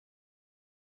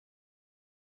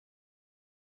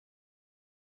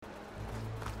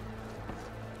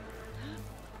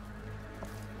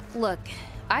Look,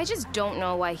 I just don't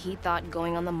know why he thought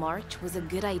going on the march was a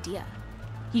good idea.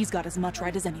 He's got as much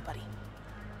right as anybody.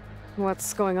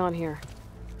 What's going on here?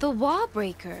 The wall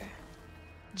breaker.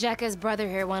 Jekka's brother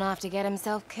here went off to get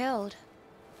himself killed.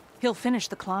 He'll finish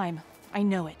the climb. I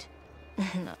know it.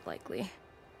 Not likely.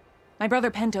 My brother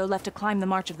Pento left to climb the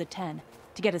March of the Ten,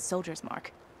 to get his soldier's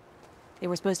mark. They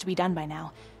were supposed to be done by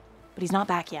now, but he's not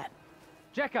back yet.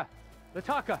 Jekka!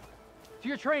 Lataka! To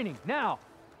your training, now!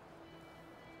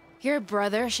 Your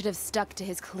brother should have stuck to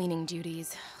his cleaning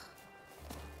duties.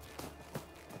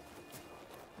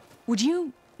 Would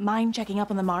you mind checking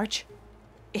up on the march?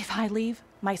 If I leave,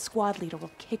 my squad leader will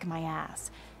kick my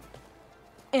ass.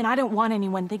 And I don't want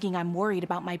anyone thinking I'm worried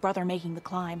about my brother making the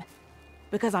climb.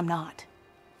 Because I'm not.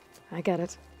 I get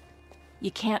it.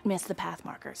 You can't miss the path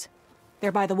markers.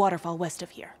 They're by the waterfall west of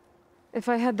here. If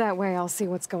I head that way, I'll see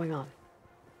what's going on.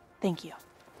 Thank you.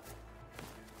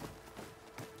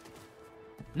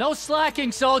 No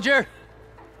slacking, soldier!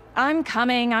 I'm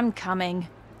coming.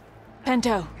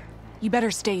 Pento, you better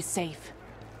stay safe.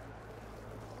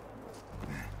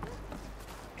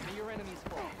 May your enemies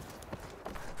fall.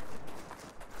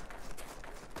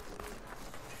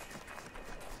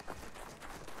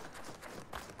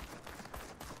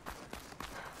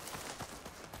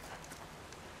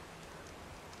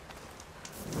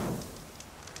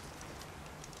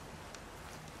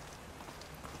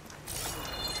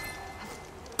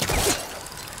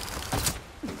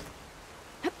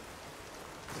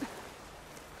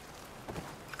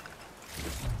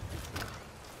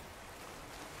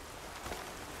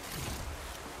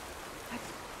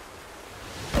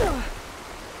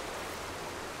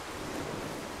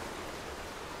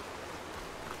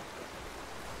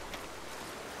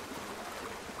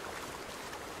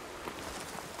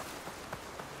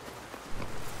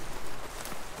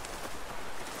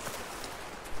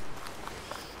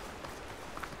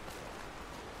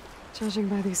 Judging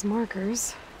by these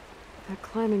markers, that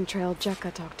climbing trail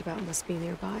Jekka talked about must be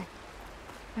nearby.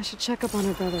 I should check up on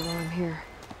her brother while I'm here.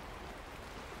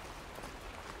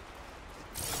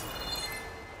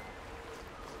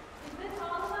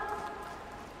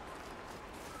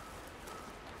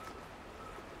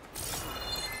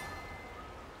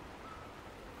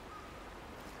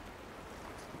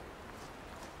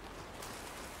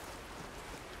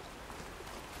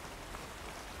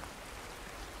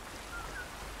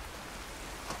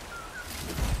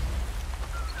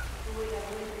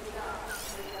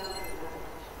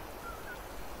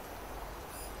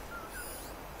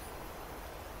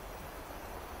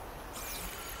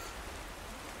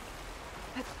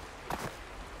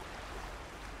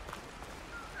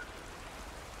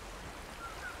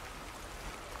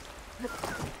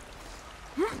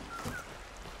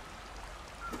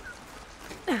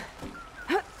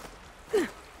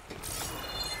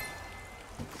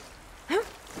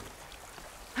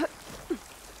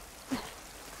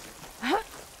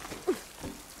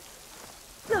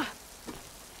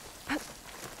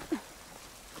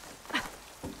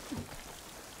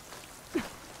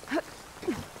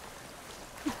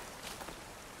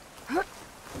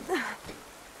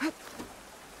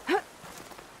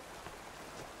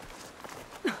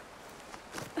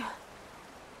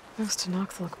 Those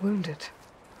Tenaks look wounded.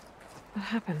 What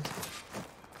happened?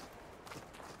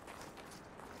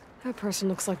 That person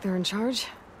looks like they're in charge.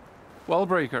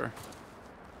 Wallbreaker.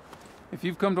 If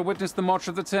you've come to witness the March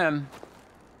of the Ten,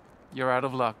 you're out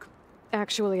of luck.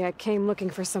 Actually, I came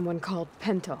looking for someone called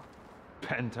Pento.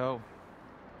 Pento?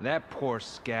 That poor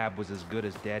scab was as good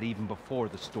as dead even before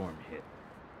the storm hit.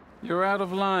 You're out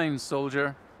of line,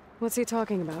 soldier. What's he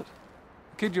talking about?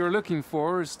 The kid you're looking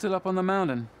for is still up on the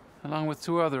mountain, along with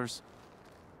 2 others.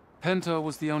 Pento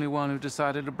was the only one who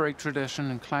decided to break tradition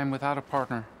and climb without a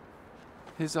partner.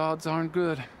 His odds aren't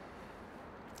good.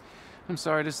 I'm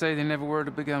sorry to say they never were to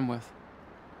begin with.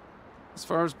 As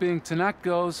far as being Tenak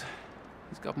goes,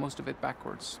 he's got most of it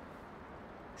backwards.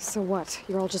 So what?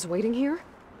 You're all just waiting here?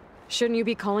 Shouldn't you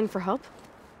be calling for help?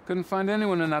 Couldn't find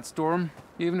anyone in that storm,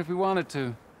 even if we wanted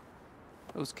to.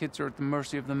 Those kids are at the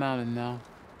mercy of the mountain now.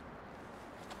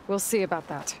 We'll see about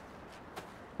that.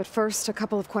 But first, a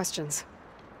couple of questions.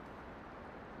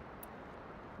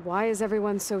 Why is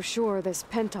everyone so sure this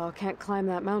Pento can't climb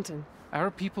that mountain? Our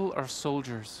people are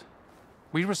soldiers.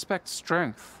 We respect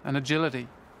strength and agility.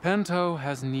 Pento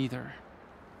has neither.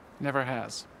 Never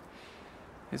has.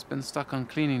 He's been stuck on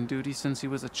cleaning duty since he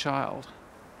was a child.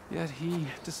 Yet he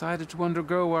decided to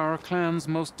undergo our clan's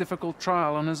most difficult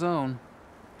trial on his own.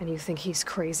 And you think he's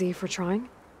crazy for trying?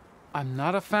 I'm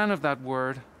not a fan of that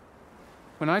word.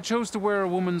 When I chose to wear a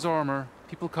woman's armor,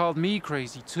 people called me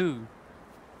crazy too.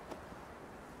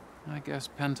 I guess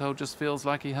Pento just feels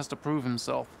like he has to prove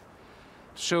himself.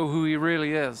 show who he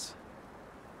really is.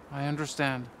 I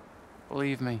understand.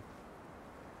 Believe me.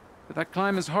 But that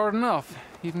climb is hard enough,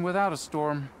 even without a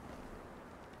storm.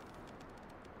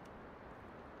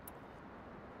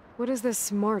 What is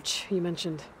this march you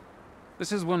mentioned?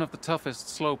 This is one of the toughest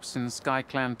slopes in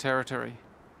SkyClan territory.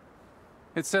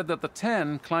 It's said that the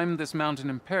Ten climbed this mountain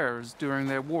in pairs during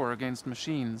their war against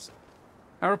machines.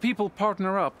 Our people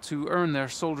partner up to earn their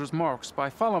soldiers' marks by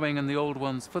following in the Old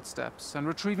One's footsteps and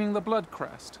retrieving the Blood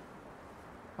Crest,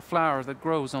 a flower that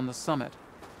grows on the summit.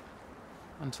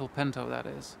 Until Pento, that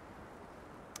is.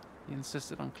 He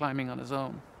insisted on climbing on his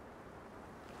own.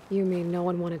 You mean no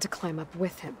one wanted to climb up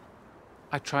with him?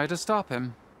 I tried to stop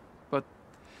him, but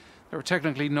there were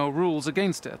technically no rules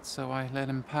against it, so I let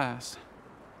him pass.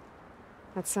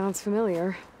 That sounds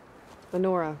familiar. The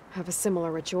Nora have a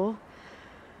similar ritual.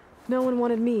 No one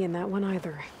wanted me in that one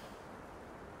either.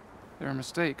 Their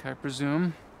mistake, I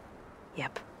presume.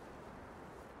 Yep.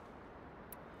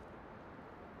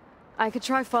 I could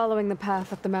try following the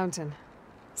path up the mountain.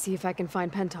 See if I can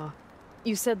find Penta.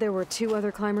 You said there were 2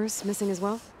 other climbers missing as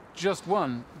well? Just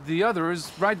one. The other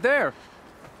is right there.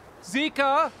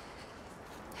 Zika!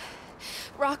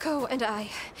 Rocco and I,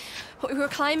 we were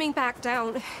climbing back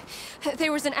down.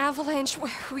 There was an avalanche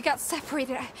where we got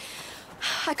separated.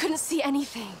 I couldn't see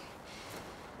anything.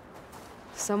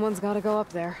 Someone's gotta go up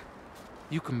there.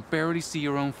 You can barely see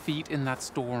your own feet in that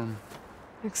storm.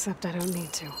 Except I don't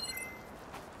need to.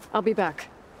 I'll be back.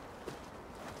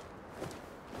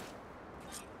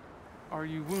 Are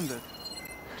you wounded?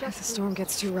 If the storm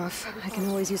gets too rough, I can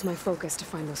always use my focus to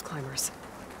find those climbers.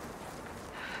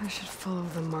 I should follow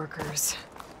the markers.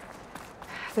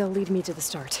 They'll lead me to the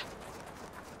start.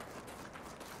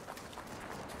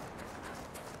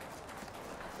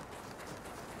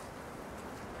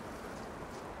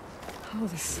 Oh,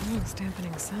 the snow's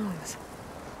dampening sounds.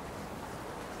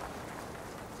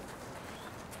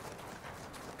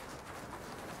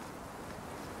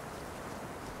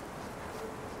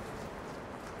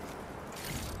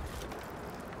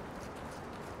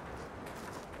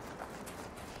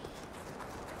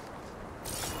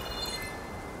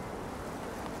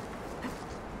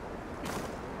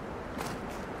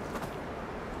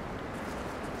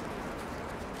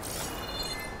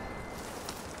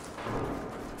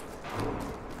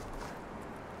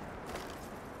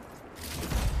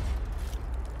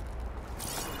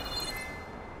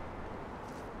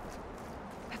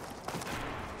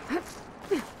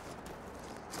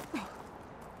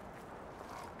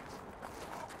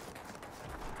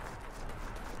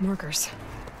 Markers.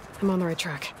 I'm on the right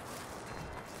track.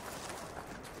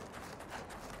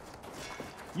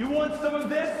 You want some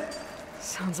of this?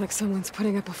 Sounds like someone's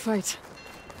putting up a fight.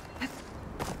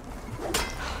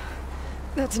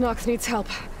 That Nox needs help.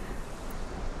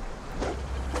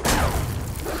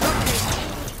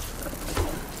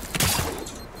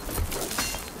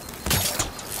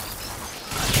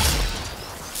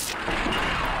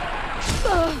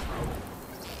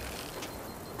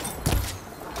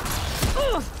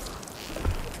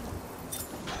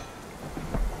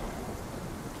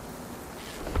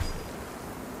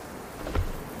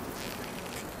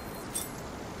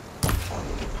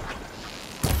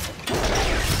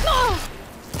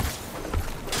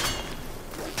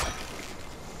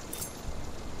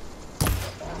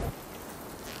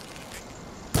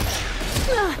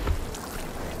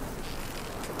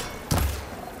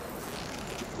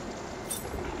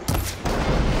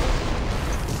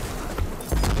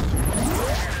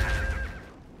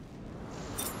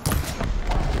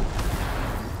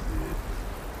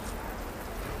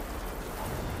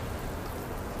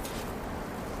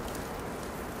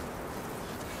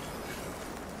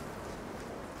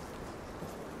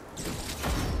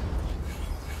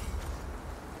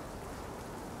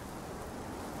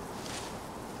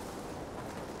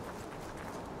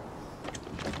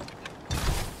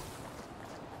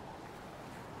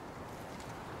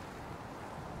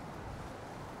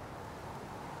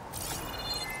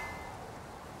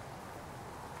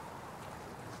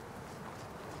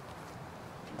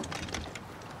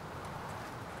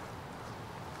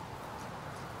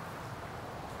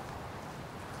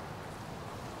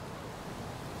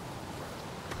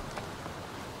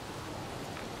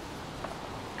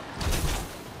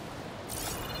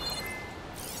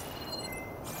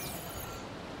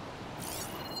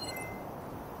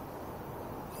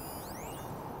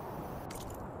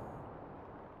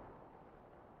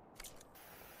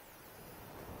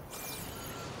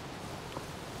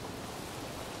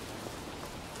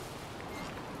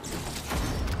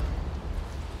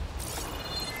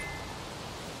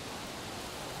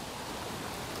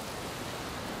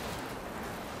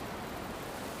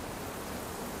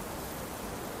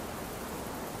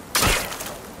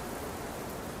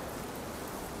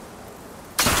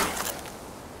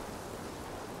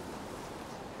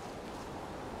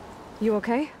 You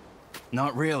okay?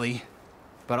 Not really,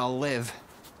 but I'll live.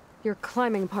 Your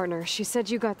climbing partner, she said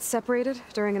you got separated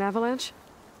during an avalanche?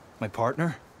 My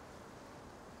partner?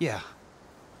 Yeah.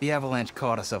 The avalanche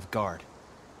caught us off guard.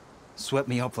 Swept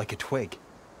me up like a twig.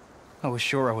 I was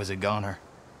sure I was a goner.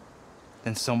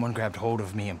 Then someone grabbed hold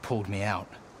of me and pulled me out.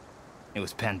 It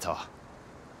was Penta.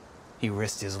 He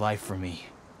risked his life for me.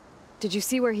 Did you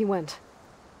see where he went?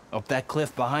 Up that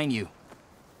cliff behind you.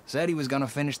 Said he was gonna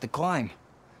finish the climb.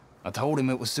 I told him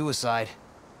it was suicide,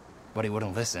 but he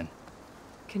wouldn't listen.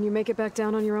 Can you make it back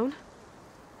down on your own?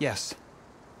 Yes.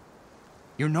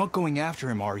 You're not going after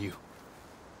him, are you?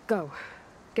 Go.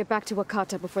 Get back to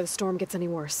Wakata before the storm gets any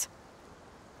worse.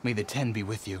 May the Ten be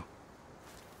with you.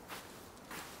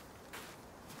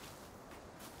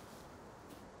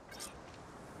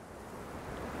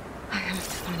 I have to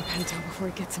find Pento before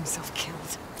he gets himself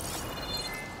killed.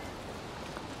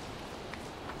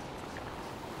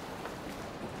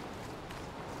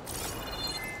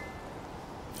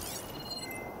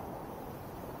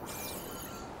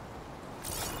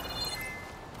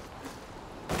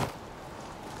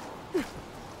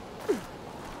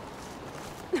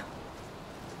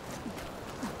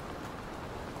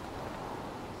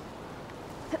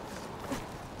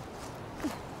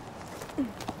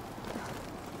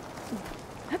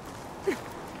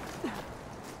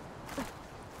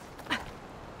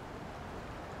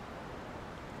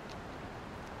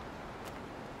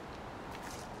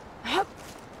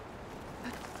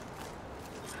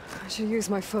 I should use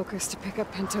my focus to pick up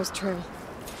Pento's trail.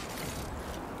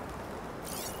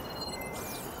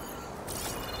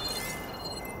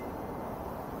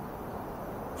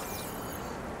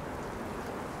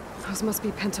 Those must be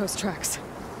Pento's tracks.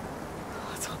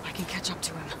 Let's hope I can catch up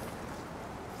to him.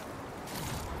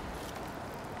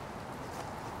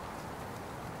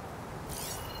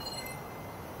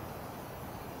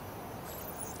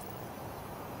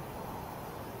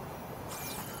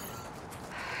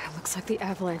 Looks like the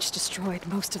avalanche destroyed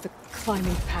most of the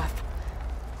climbing path.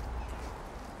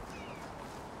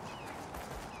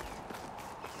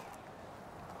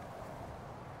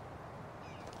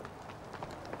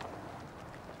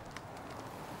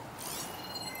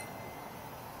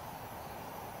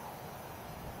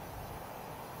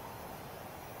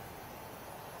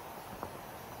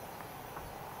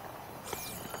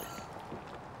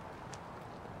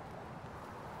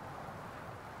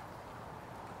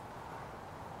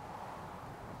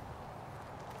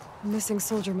 The missing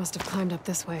soldier must have climbed up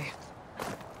this way.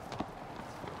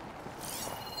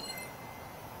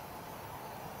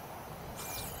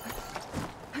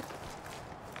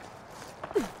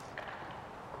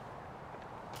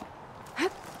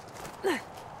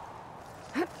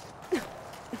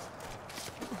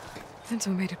 Pento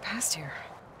made it past here.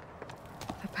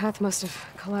 The path must have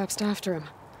collapsed after him.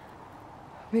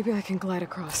 Maybe I can glide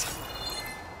across.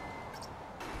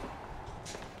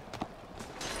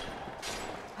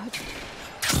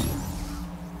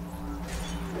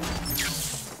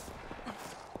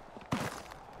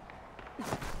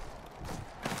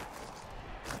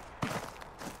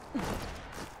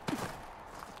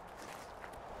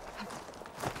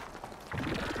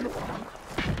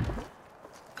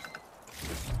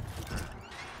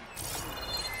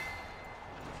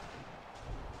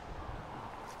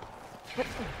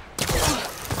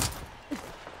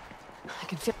 I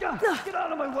can fit. Get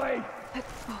out of my way!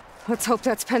 Let's hope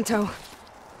that's Pento.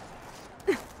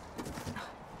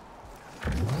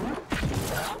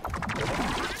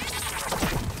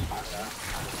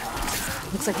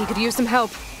 Looks like he could use some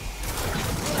help.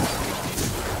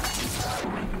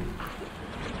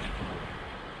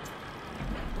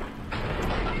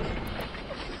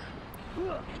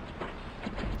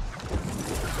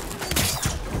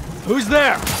 Who's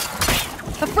there?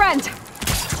 A friend!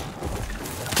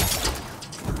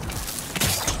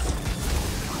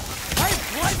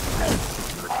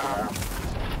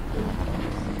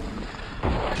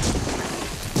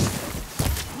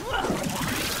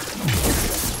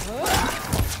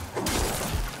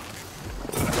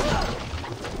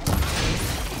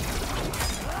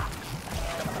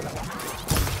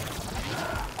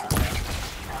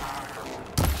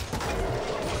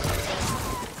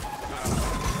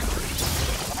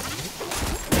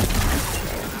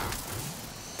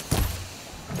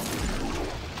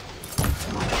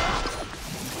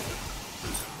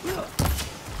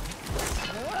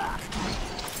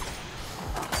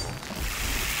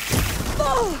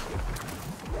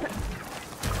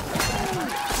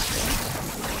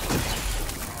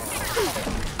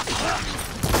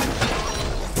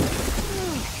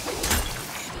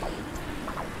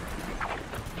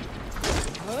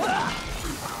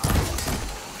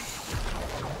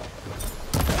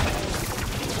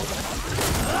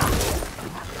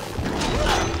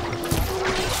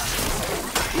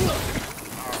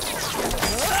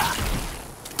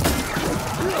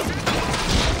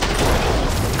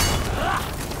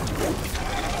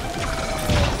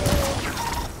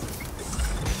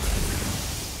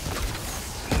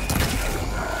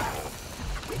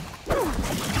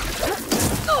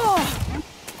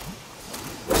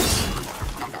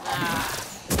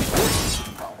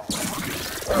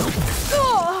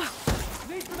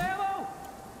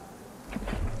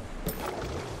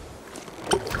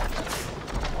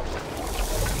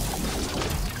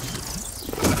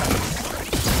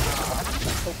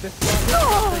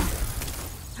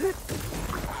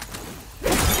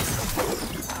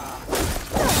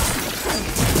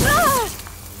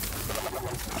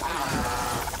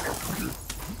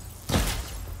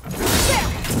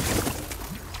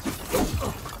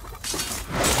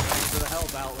 To the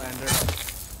help, Outlander.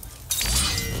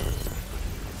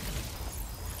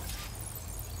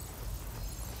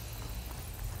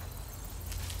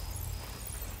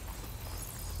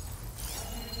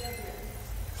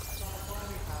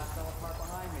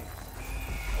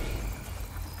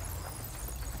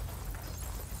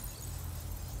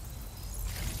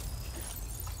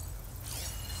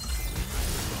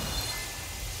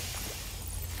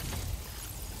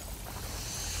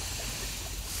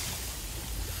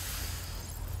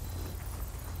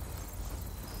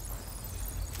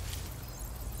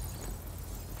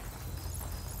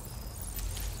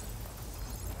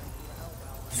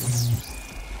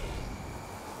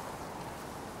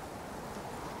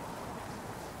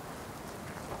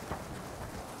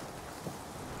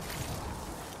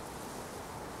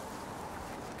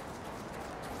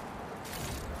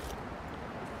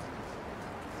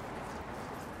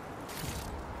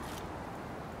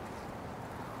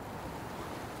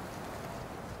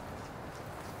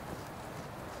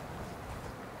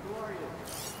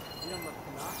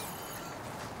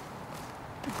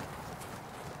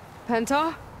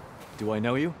 Penta? Do I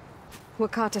know you?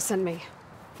 Wakata sent me.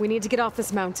 We need to get off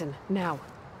this mountain, now.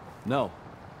 No.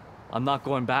 I'm not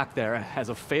going back there as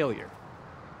a failure.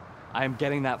 I am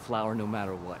getting that flower no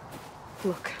matter what.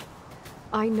 Look,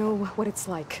 I know what it's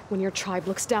like when your tribe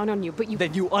looks down on you, but you—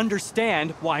 Then you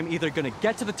understand why I'm either gonna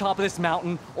get to the top of this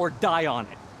mountain or die on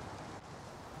it.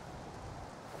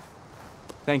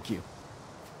 Thank you.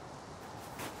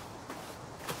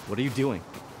 What are you doing?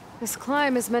 This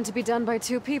climb is meant to be done by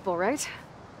 2 people, right?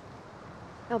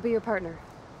 I'll be your partner.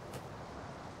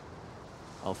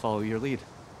 I'll follow your lead.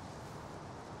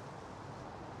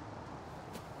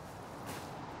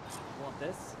 Want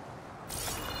this?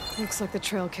 Looks like the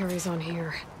trail carries on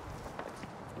here.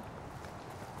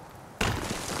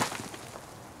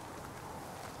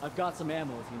 I've got some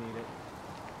ammo if you need it.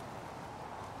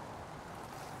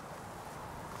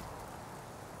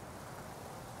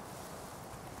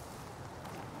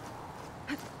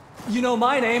 You know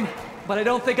my name, but I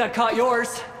don't think I caught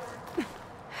yours.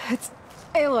 It's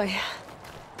Aloy.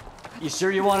 You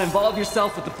sure you want to involve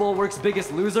yourself with the Bulwark's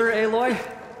biggest loser, Aloy?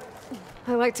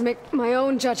 I like to make my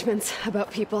own judgments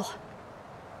about people.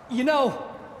 You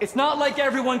know, it's not like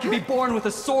everyone can be born with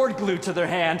a sword glued to their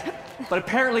hand, but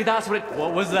apparently that's what it—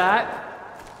 What was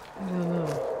that? I don't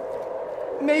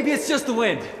know. Maybe it's just the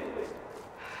wind.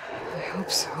 I hope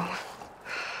so.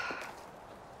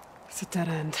 It's a dead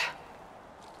end.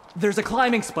 There's a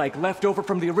climbing spike left over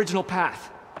from the original path.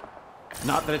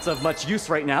 Not that it's of much use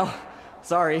right now.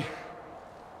 Sorry.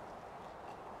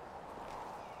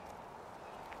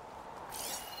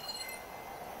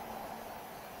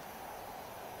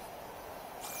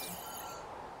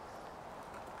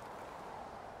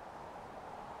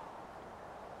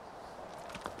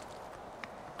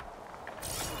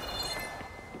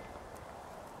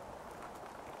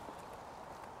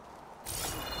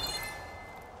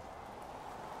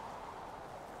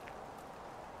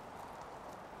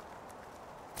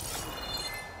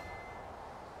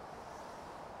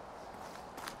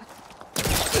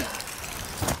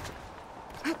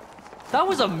 That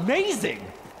was amazing!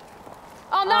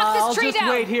 I'll knock this I'll tree just down!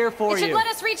 wait here for It should you. let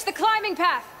us reach the climbing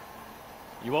path!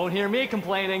 You won't hear me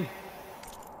complaining.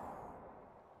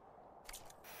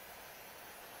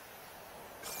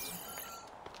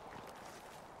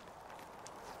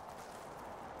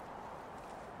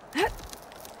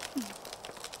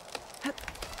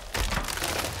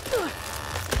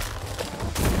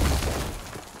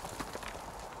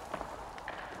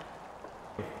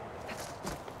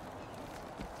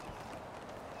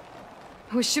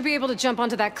 We should be able to jump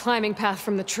onto that climbing path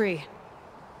from the tree.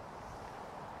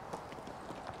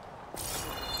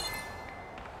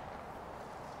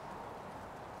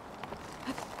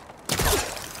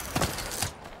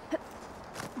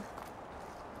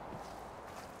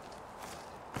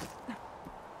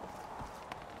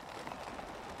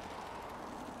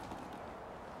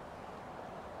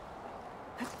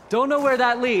 Don't know where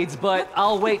that leads, but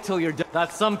I'll wait till you're done.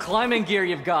 That's some climbing gear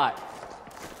you've got.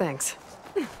 Thanks.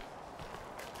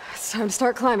 It's time to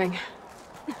start climbing.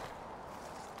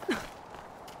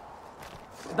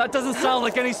 That doesn't sound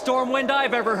like any storm wind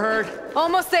I've ever heard.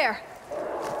 Almost there.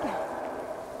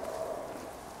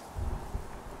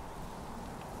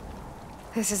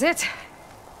 This is it.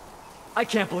 I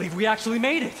can't believe we actually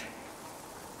made it.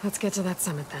 Let's get to that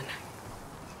summit then.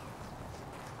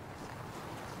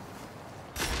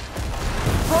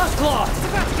 Frostclaw! It's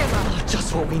about to get low.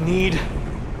 Just what we need.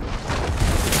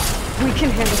 We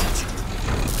can handle it.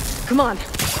 Come on.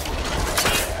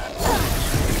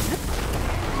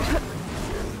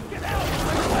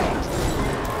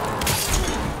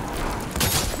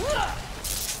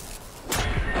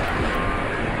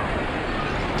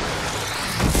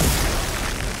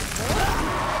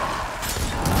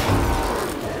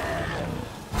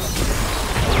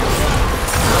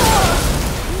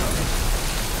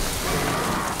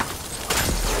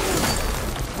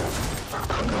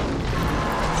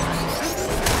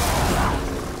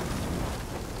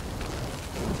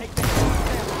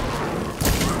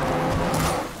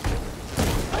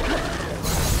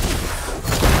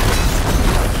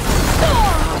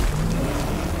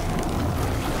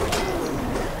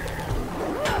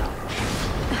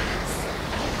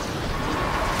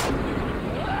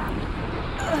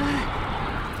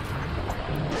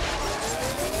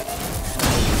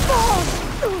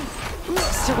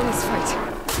 Still in this fight.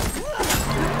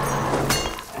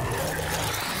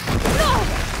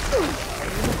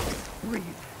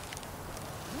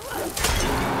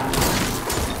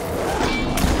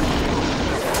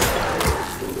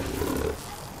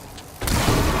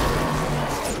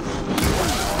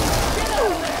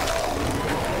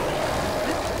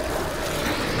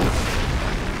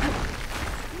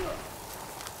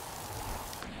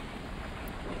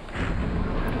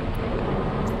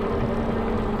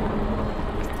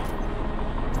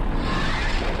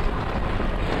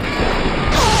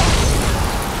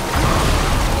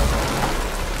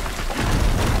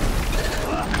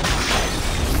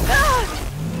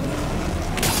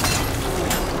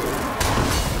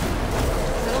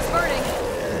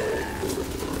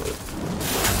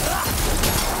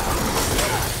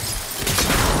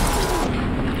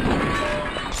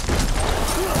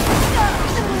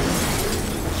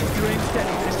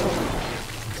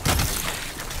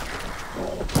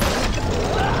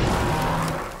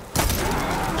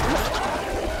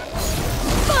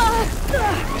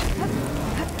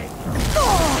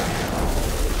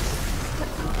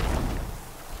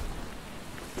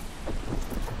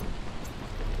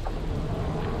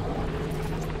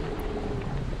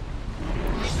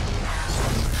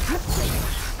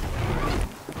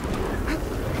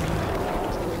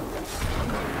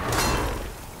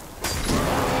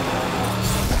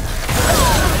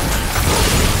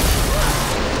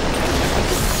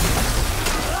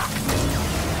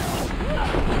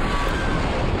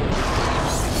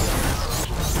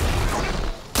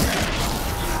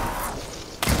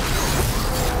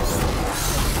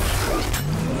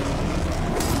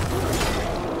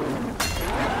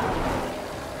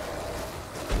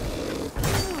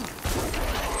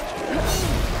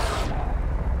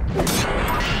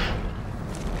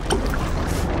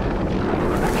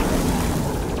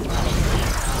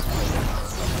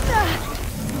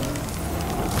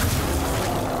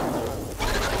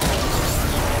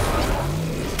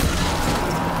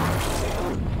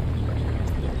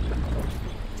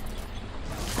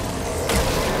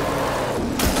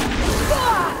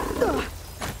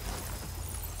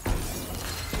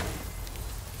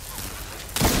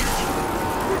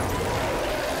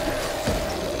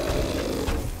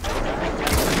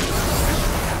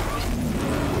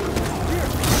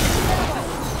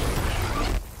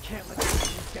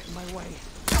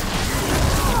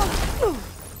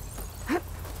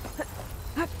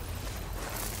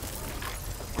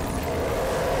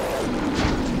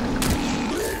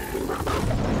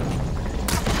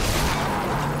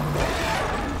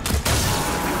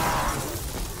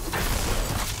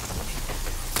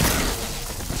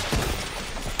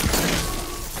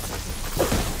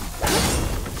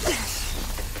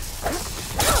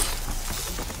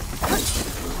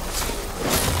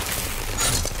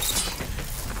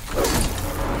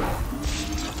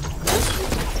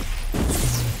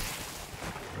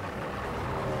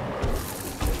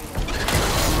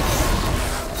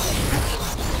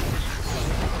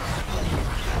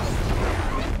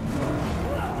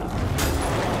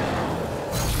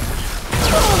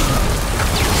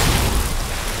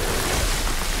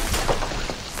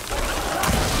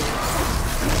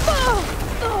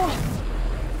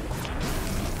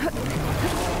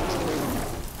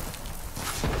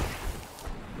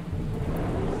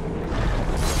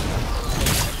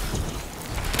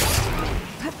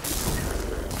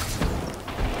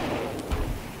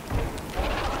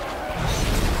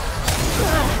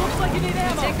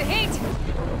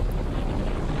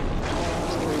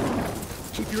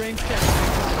 Keep your aim steady.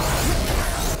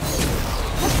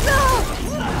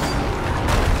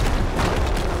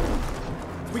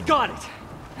 We got it!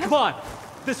 Come on!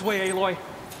 This way, Aloy.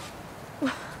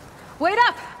 Wait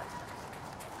up!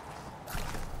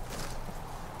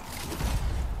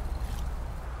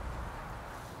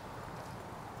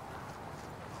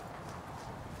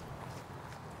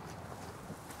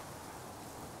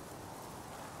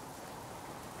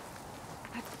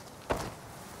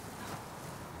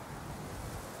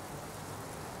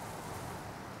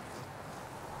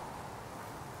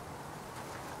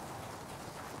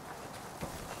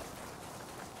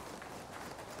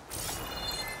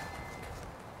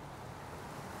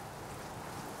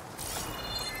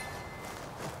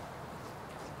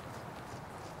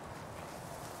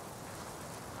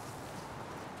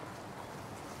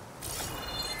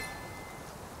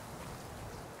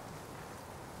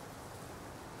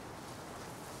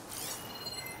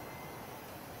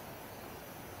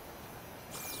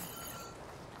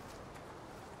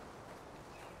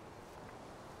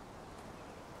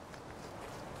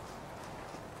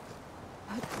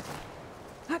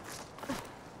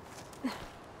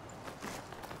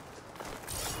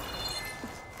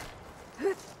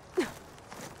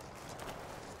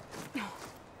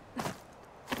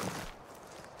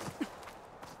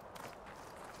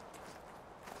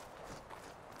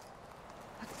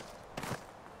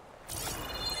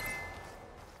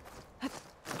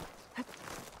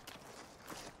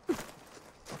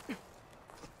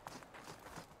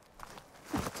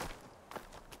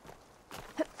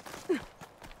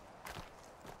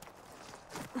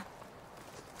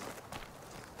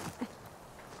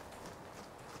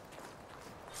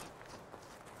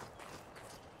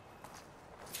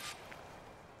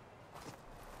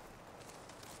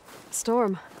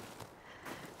 storm.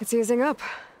 It's easing up.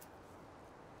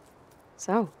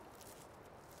 So,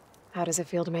 how does it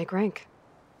feel to make rank?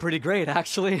 Pretty great,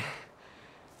 actually.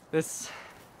 This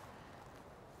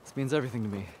means everything to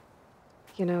me.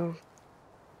 You know,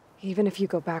 even if you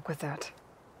go back with that,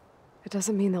 it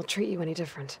doesn't mean they'll treat you any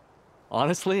different.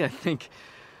 Honestly, I think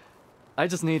I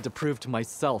just need to prove to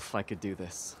myself I could do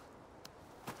this.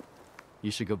 You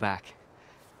should go back.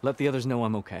 Let the others know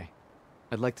I'm okay.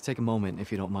 I'd like to take a moment,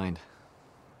 if you don't mind.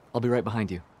 I'll be right behind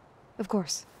you. Of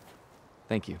course.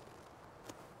 Thank you.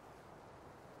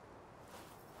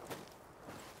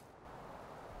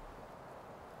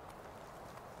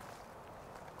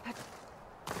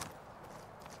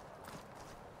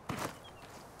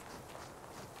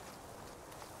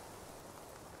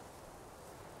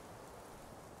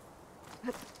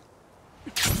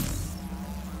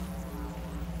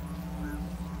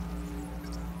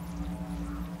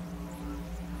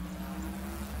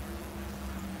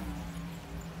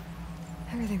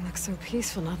 Everything looks so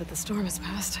peaceful now that the storm has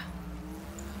passed.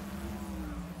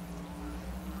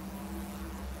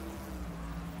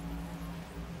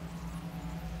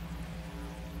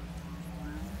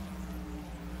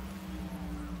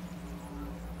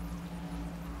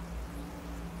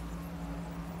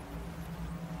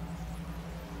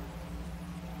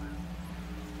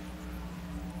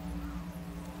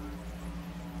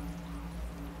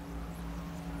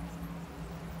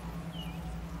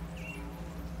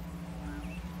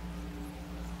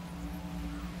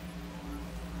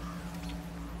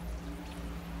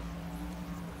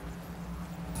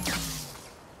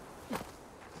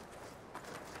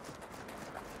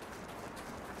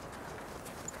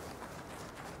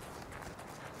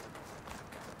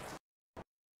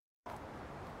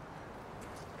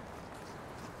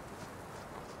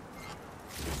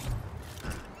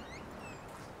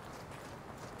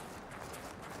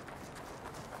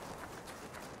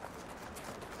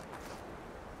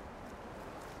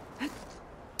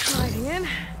 Sliding in.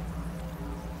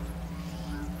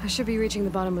 I should be reaching the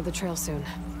bottom of the trail soon.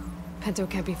 Pento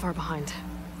can't be far behind.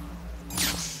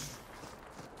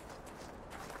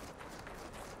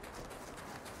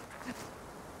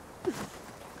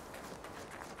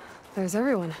 There's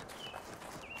everyone.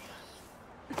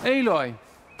 Aloy!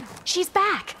 She's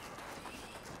back!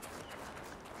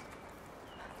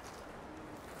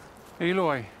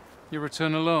 Aloy, you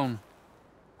return alone.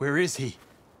 Where is he?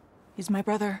 He's my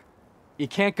brother. You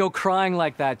can't go crying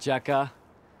like that, Jekka.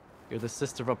 You're the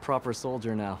sister of a proper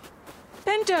soldier now.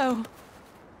 Bento!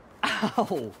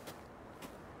 Ow!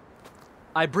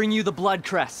 I bring you the blood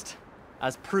crest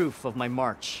as proof of my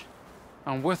march.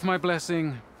 And with my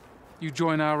blessing, you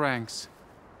join our ranks.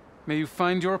 May you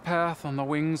find your path on the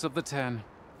wings of the Ten.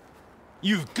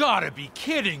 You've gotta be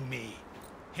kidding me!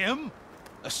 Him?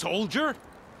 A soldier?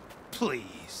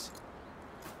 Please.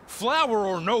 Flower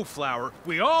or no flower,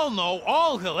 we all know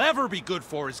all he'll ever be good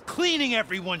for is cleaning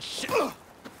everyone's shit.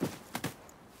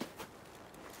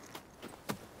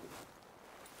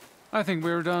 I think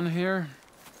we're done here.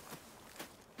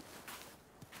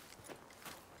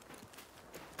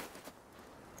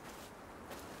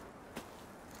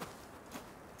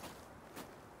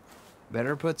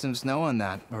 Better put some snow on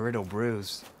that, or it'll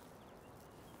bruise.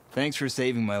 Thanks for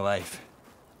saving my life.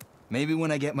 Maybe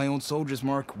when I get my own soldier's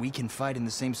mark, we can fight in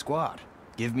the same squad.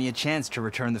 Give me a chance to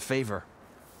return the favor.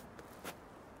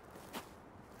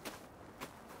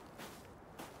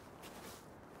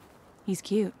 He's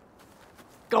cute.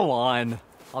 Go on.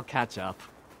 I'll catch up.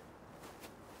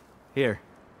 Here.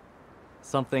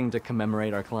 Something to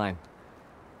commemorate our climb.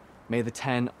 May the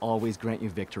Ten always grant you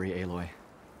victory, Aloy.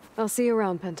 I'll see you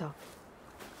around, Pento.